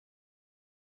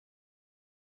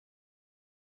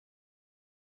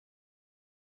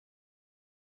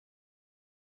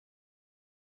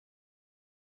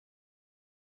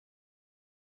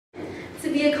To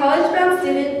be a college-bound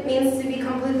student means to be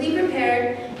completely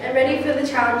prepared and ready for the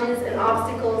challenges and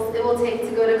obstacles it will take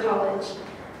to go to college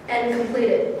and complete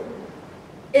it.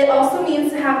 It also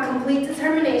means to have complete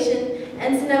determination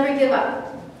and to never give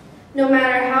up. No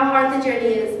matter how hard the journey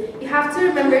is, you have to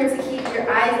remember to keep your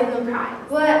eyes on the prize.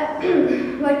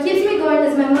 What keeps me going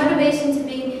is my motivation to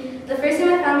be the first in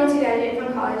my family to graduate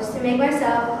from college, to make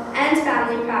myself and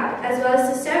family proud, as well as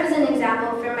to serve as an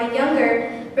example for my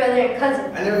younger brother and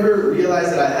cousin. I never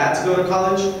realized that I had to go to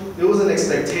college. It was an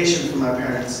expectation from my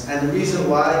parents, and the reason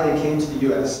why they came to the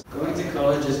U.S. Going to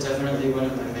college is definitely one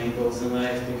of my main goals in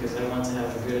life because I want to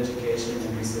have a good education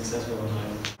and be successful in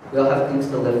life. We all have things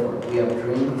to live for. We have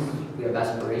dreams, we have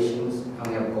aspirations, and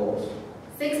we have goals.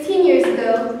 16 years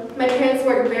ago, my parents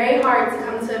worked very hard to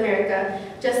come to America,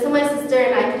 just so my sister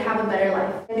and I could have a better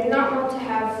life. I do not want to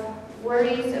have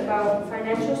worries about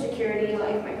financial security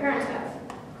like my parents have.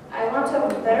 I want to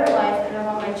have a better life, and I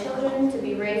want my children to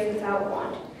be raised without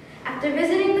want. After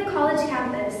visiting the college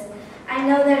campus, I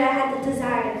know that I had the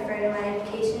desire to further my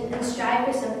education and strive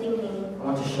for something meaningful. I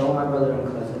want to show my brother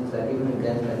and cousins that even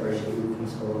against adversity we can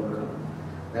still overcome.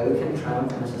 That we can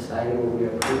triumph in a society where we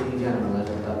are pretty generalized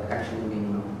without actually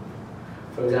being known.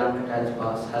 For example, Dad's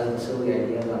boss has the silly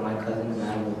idea that my cousins and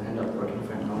I will end up working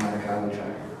for him no matter how we try.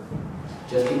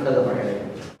 Just because of our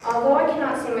heritage. Although I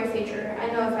cannot see my future, I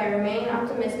know if I remain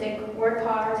optimistic, work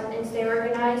hard, and stay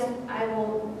organized, I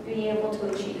will be able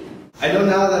to achieve. I know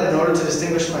now that in order to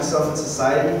distinguish myself in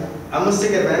society, I must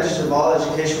take advantage of all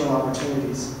educational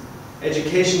opportunities.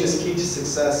 Education is key to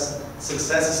success,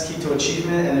 success is key to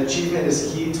achievement, and achievement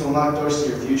is key to unlock doors to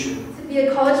your future. To be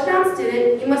a college-bound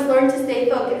student, you must learn to stay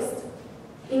focused.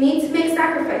 You need to make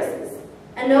sacrifices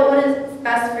and know what is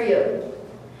best for you.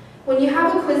 When you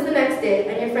have a quiz the next day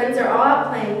and your friends are all out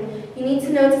playing, you need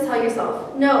to know to tell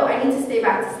yourself, no, I need to stay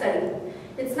back to study.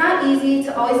 It's not easy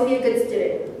to always be a good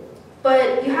student,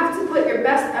 but you have to put your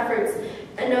best efforts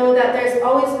and know that there's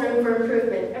always room for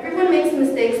improvement. Everyone makes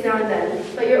mistakes now and then,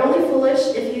 but you're only foolish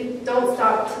if you don't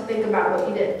stop to think about what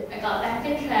you did. I got back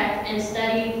in track and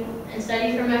studied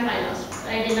for my finals,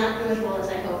 but I did not do as well as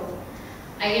I hoped.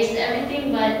 I aced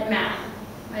everything but math.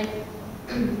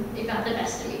 It got the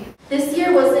best of me. This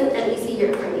year wasn't an easy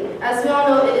year for me. As we all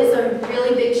know, it is a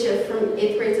really big shift from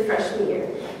 8th grade to freshman year.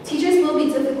 Teachers will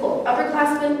be difficult.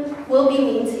 Upperclassmen will be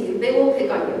mean to you. They will pick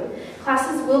on you.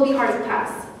 Classes will be hard to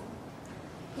pass.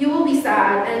 You will be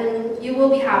sad and you will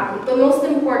be happy, but most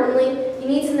importantly, you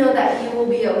need to know that you will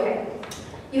be okay.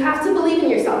 You have to believe in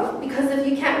yourself, because if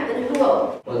you can't, then who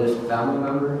will? Whether it's a family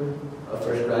member, a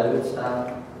first graduate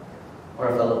staff, or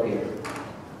a fellow peer,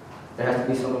 there has to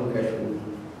be someone who cares for you.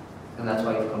 And that's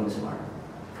why you've come this far.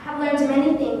 I have learned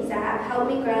many things that have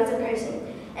helped me grow as a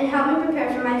person and helped me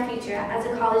prepare for my future as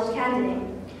a college candidate.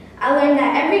 I learned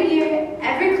that every year,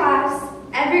 every class,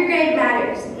 every grade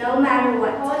matters, no matter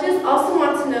what. Colleges also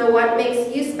want to know what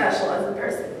makes you special as a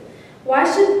person. Why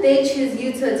should they choose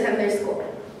you to attend their school?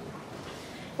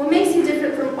 What makes you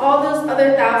different from all those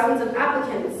other thousands of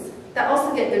applicants that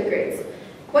also get good grades?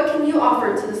 What can you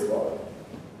offer to the school?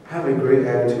 Have a great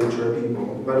attitude toward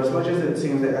people, but as much as it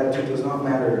seems that attitude does not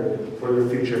matter for your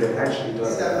future, it actually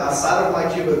does. Step outside of my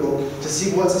cubicle to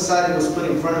see what society was put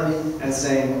in front of me and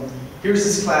saying, here's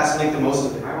this class, make the most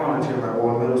of it. I volunteer in my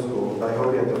own middle school by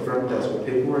helping at the front desk with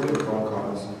paperwork and phone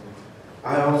calls.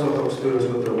 I also help students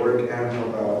with their work and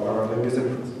help out our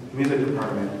music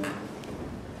department.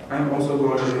 I'm also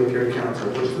going to be a peer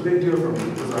counselor, which is a big deal for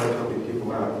me because I like helping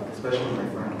people out, especially my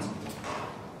friends.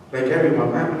 Like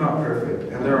everyone, I'm not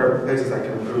perfect, and there are places I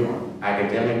can improve on.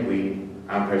 Academically,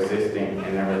 I'm persistent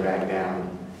and never back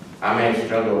down. I may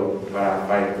struggle, but I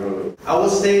fight through it. I will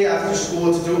stay after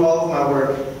school to do all of my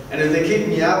work, and if they kick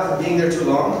me out for being there too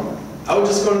long, I would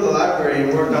just go to the library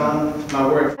and work on my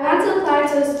work. I want to apply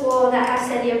to a school that has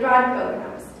study abroad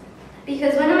programs,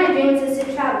 because one of my dreams is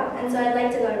to travel, and so I'd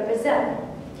like to go to Brazil.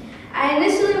 I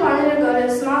initially wanted to go to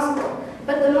a small school,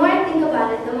 but the more I think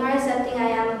about it, the more accepting I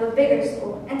am of a bigger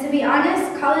school. And to be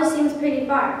honest, college seems pretty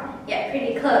far, yet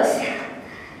pretty close.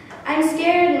 I'm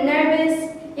scared and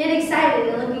nervous, yet excited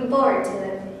and looking forward to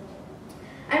it.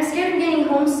 I'm scared of getting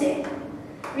homesick,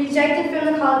 rejected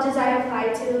from the colleges I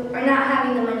applied to, or not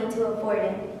having the money to afford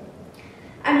it.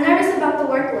 I'm nervous about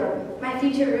the workload, my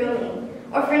future roommate,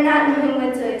 or for not knowing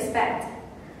what to expect.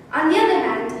 On the other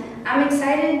hand, I'm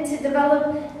excited to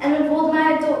develop and unfold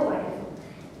my adult life.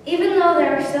 Even though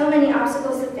there are so many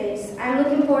obstacles to face, I'm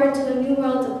looking forward to a new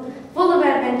world full of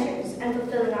adventures and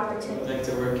fulfilling opportunities. I'd like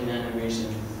to work in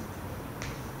animation.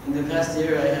 In the past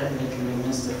year, I have made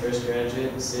commitments to First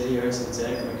Graduate, City Arts and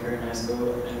Tech, my current high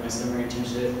school, and my summer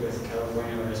internship with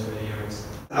California Artists for the Arts.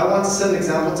 I want to set an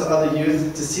example to other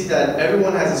youth to see that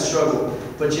everyone has a struggle,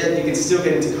 but yet you can still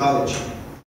get into college.